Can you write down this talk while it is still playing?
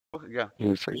Yeah.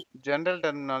 Yes, I, General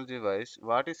terminology wise,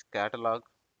 what is catalog?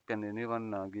 Can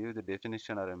anyone give the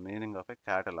definition or a meaning of a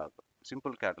catalog?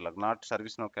 Simple catalog, not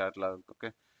ServiceNow catalog.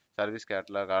 Okay. Service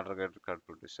catalog, order get card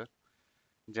producer.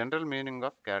 General meaning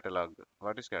of catalog.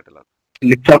 What is catalog?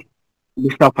 List of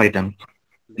list of items.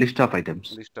 List, List of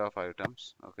items. list of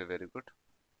items. Okay, very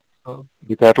good.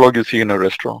 the catalog you see in a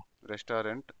restaurant.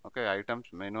 Restaurant. Okay, items,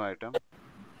 menu item.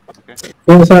 Okay.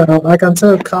 Well, sir, I can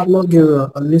tell catalog is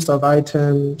a list of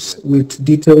items Yes. with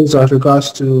details as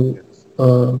regards to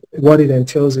Yes. what it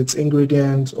entails, its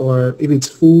ingredients, or if it's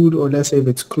food, or let's say if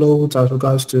it's clothes, as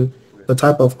regards to Yes. the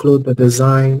type of cloth, the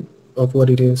design of what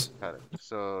it is. Correct.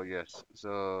 So yes.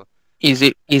 So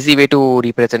Easy way to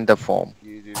represent the form.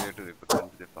 easy way to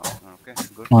represent the form. Okay.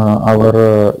 Good. Our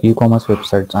e-commerce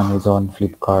websites, Amazon,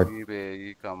 Flipkart. eBay,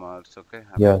 e-commerce, okay,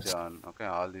 Yes. Amazon, okay,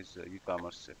 all these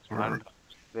e-commerce sites. And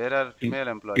where are E- female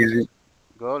employees? Easy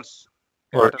Girls,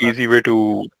 or catalog,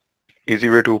 easy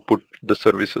way to put the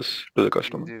services to the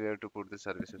customer. easy way to put the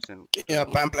services in Yeah,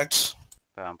 pamphlets.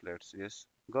 pamphlets. Yes,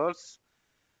 girls,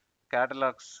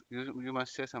 catalogs. You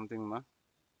must say something, ma.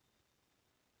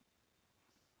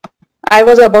 I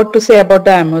was about to say about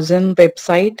the Amazon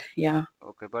website. Yeah.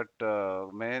 Okay, but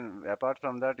main apart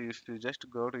from that, if you just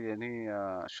go to any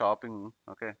shopping,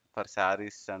 okay, for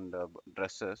saris and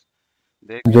dresses,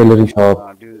 they give Jewelry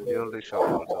shop. jewelry shop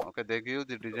also. Okay, they give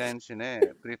the designs in a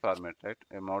pre-format, right?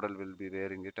 A model will be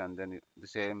wearing it, and then the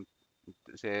same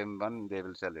one they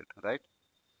will sell it, right?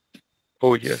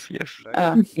 Oh yes, yes. Right.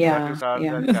 That you Yeah. call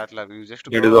Yeah. the catalog. You just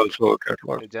That is go. also a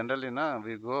catalog. Generally, na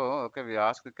we go. Okay, we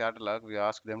ask the catalog. We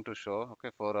ask them to show. Okay,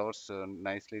 4 hours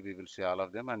nicely. We will see all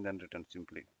of them and then return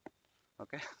simply.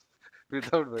 Okay,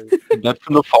 without waiting. That's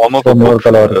in the form of So a more book,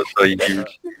 color. so you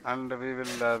use. And we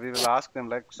will ask them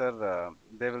like, sir,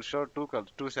 they will show two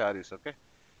colors, two sarees. Okay,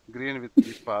 green with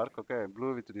this park, okay,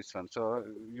 blue with this one. So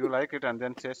you like it and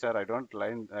then say, sir, I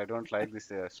don't like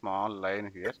this small line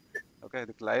here. Okay,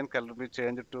 the line color be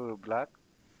changed to black,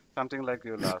 something like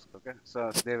you'll ask. Okay,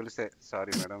 so they will say,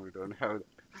 sorry, madam, we don't have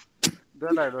that.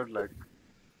 Then I don't like.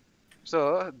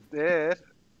 So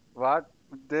what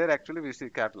there actually we see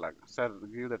catalog. Sir,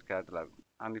 give that catalog.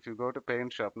 And if you go to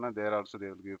paint shop, na, there also they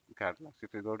will give catalogs. If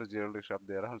you go to jewelry shop,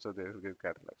 there also they will give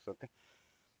catalogs. Okay,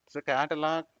 so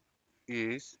catalog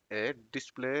is a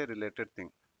display related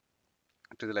thing.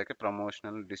 It is like a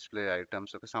promotional display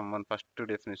items. Okay, someone first two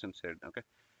definition said. Okay,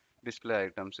 display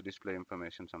items, display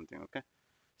information, something. Okay,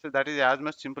 so that is as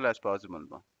much simple as possible.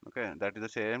 Okay, that is the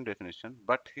same definition.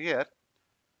 But here,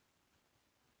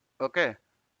 okay,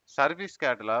 service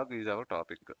catalog is our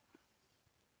topic.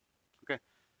 Okay,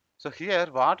 so here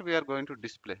what we are going to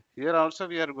display. Here also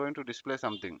we are going to display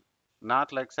something.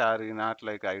 Not like saree, not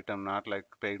like item, not like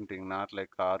painting, not like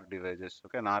car devices.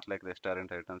 Okay, not like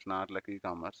restaurant items, not like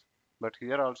e-commerce. But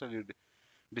here also we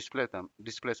display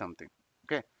something.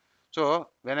 Okay, so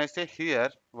when I say here,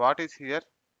 what is here?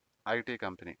 IT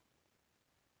company,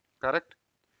 correct?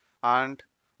 And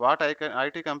what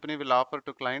IT company will offer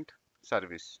to client?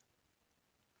 Service.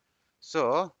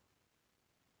 So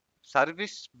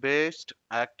service based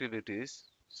activities,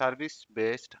 service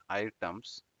based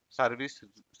items, service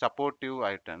supportive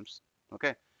items,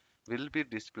 okay, will be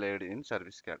displayed in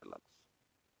service catalogs.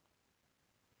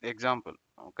 Example,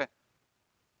 okay,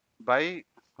 buy,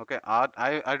 okay,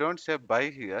 I don't say buy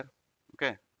here,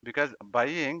 okay, because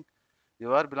buying,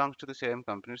 you are belongs to the same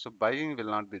company, so buying will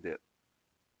not be there.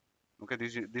 Okay,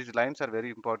 these lines are very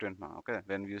important now. Okay,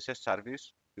 when you say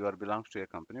service, you are belongs to a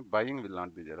company, buying will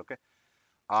not be there. Okay,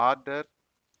 order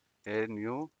a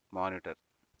new monitor.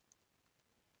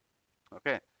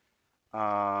 Okay,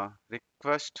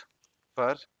 request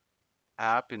for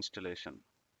app installation.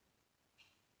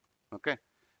 Okay,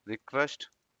 request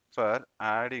for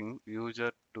adding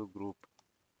user to group.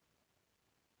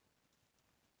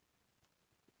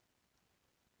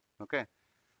 Okay,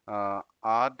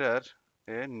 order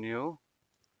a new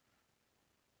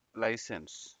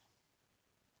license.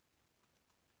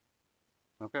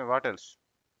 Okay, what else?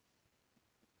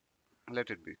 Let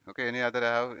it be. Okay, any other I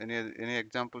have any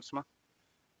examples, ma?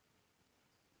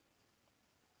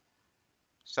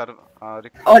 Serve,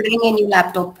 Ordering a new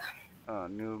laptop.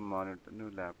 new monitor, new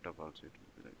laptop also it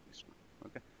will be like this one.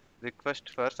 Okay, request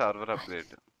for server upgrade.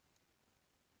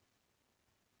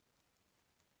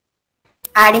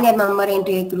 Adding a member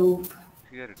into a group.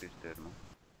 Here it is there,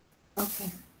 no? Okay.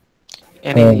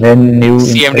 Any When new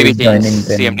CMDB employees changes. joining,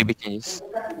 then CMDB changes.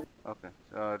 Okay,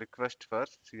 request for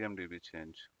CMDB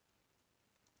change.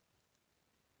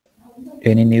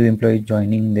 any new employee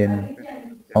joining, then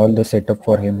Okay, all the setup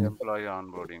for him. employee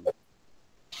onboarding,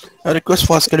 A request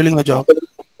for scheduling a job.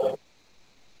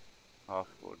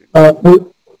 offboarding. Uh, we,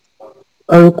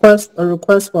 A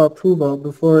request for approval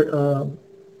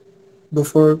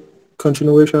before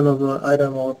continuation of the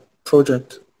item or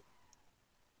project.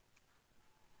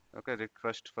 Okay,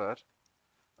 request for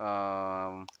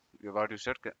what you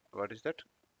said. What is that?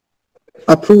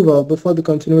 Approval before the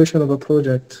continuation of a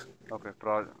project. Okay,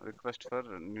 request for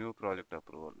new project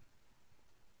approval.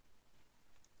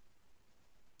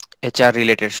 HR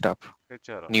related stuff.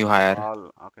 HR. New hire.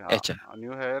 All okay. HR.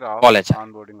 New hire, All HR.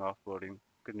 onboarding, offboarding,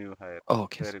 new hire. Oh,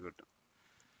 okay. Very good.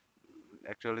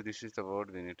 Actually, this is the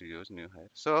word we need to use, new hire.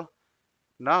 So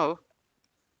now,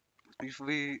 if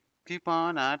we keep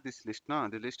on add this list now,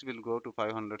 the list will go to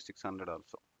 500, 600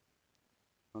 also.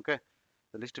 Okay,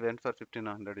 the list went for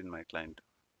 1500 in my client.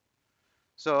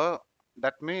 So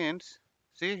that means,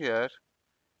 see here,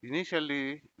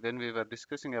 initially when we were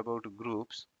discussing about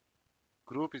groups,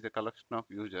 group is a collection of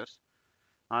users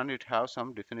and it has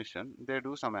some definition. They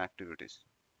do some activities.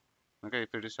 Okay, if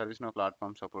it is Servicenow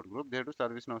platform support group, they do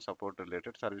Servicenow support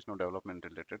related, Servicenow development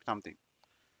related, something.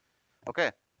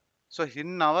 Okay, so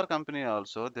in our company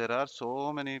also, there are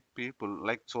so many people,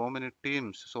 like so many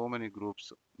teams, so many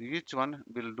groups. Each one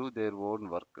will do their own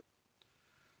work.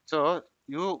 So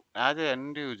you as an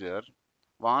end user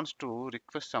wants to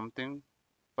request something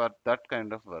for that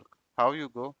kind of work. How you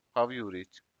go? How you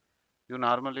reach? You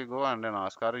normally go and then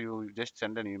ask, or you just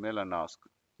send an email and ask.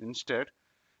 Instead,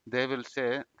 they will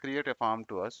say, create a form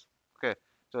to us. Okay.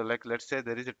 So like let's say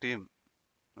there is a team.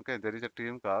 Okay, there is a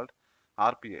team called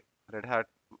RPA, Red Hat,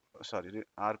 sorry,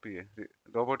 RPA,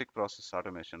 Robotic Process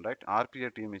Automation, right?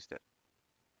 RPA team is there.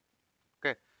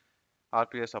 Okay,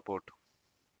 RPA support.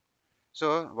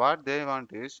 So what they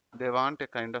want is they want a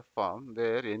kind of form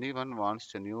where anyone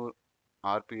wants a new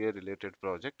RPA related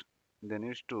project, they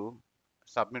need to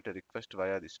submit a request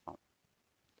via this form.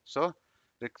 So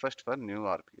request for new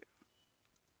RPA,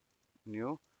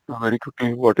 new Very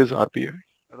quickly, what is RPA?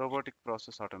 robotic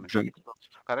process automation.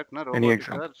 Correct, na? Any Robotic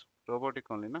example? or robotic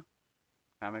only, na?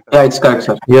 Am I Yeah, correct? it's correct,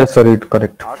 sir. Yes, sir, it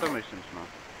correct. Automations now,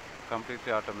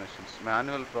 completely automations.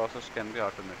 Manual process can be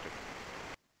automated.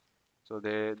 So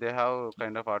they have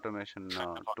kind of automation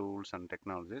tools and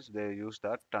technologies. They use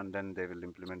that and then they will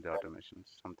implement the automations,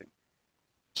 something.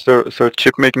 So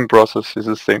chip making process is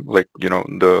the same, like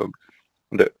the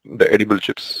edible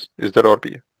chips. Is that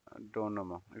RPA? Don't know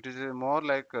more. It is more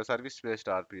like service-based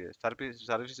RPA.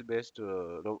 Service-based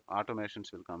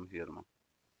automations will come here, ma.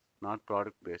 Not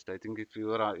product-based. I think if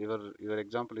your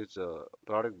example is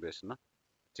product-based, na?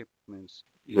 Chip means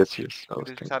Yes, I was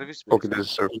it is thinking. Okay, service-based. this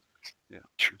is service. Yeah.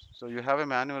 So you have a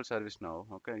manual service now.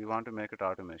 Okay, you want to make it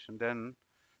automation. Then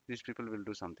these people will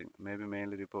do something. Maybe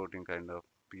mainly reporting kind of,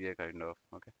 PA kind of.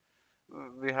 Okay,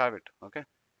 we have it. Okay.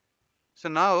 So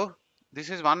now this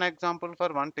is one example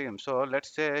for one team. So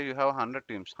let's say you have 100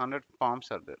 teams, 100 forms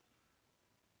are there.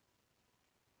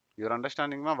 You're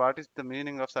understanding now what is the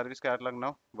meaning of service catalog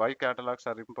now? Why catalogs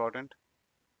are important?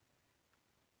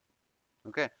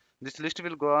 Okay, this list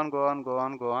will go on, go on, go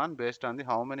on, go on based on the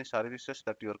how many services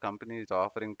that your company is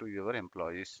offering to your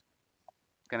employees.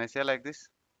 Can I say like this?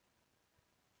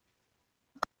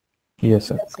 Yes,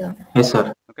 sir. Yes,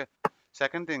 sir. Okay.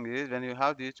 Second thing is when you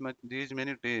have these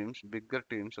many teams, bigger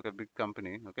teams, okay, big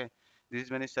company, okay,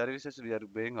 these many services we are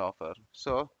being offer.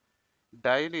 So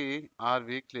daily or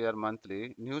weekly or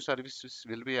monthly, new services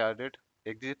will be added,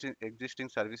 existing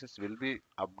services will be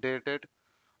updated,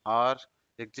 or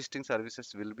existing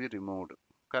services will be removed.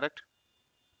 Correct?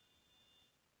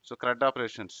 So CRUD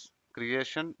operations,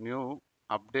 creation, new,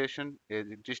 updation,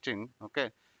 existing,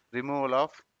 okay, removal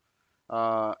of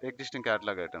existing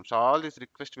catalog items. So all these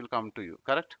requests will come to you.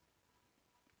 Correct?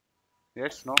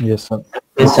 Yes, no? Yes, sir.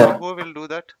 Yes, sir. Who will do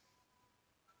that?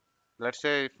 Let's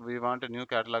say if we want a new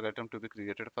catalog item to be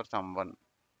created for someone,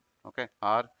 okay,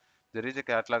 or there is a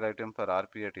catalog item for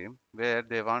RPA team where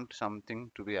they want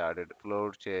something to be added,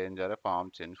 float change or a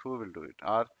form change. Who will do it?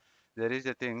 Or there is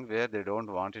a thing where they don't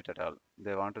want it at all.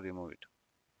 They want to remove it,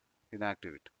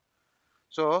 inactive it.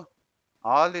 So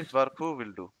all this work who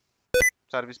will do?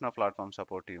 Servicenow platform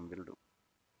support team will do.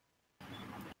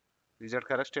 Is that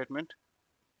correct statement?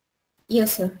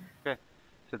 Yes, sir. Okay.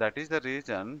 So that is the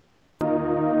reason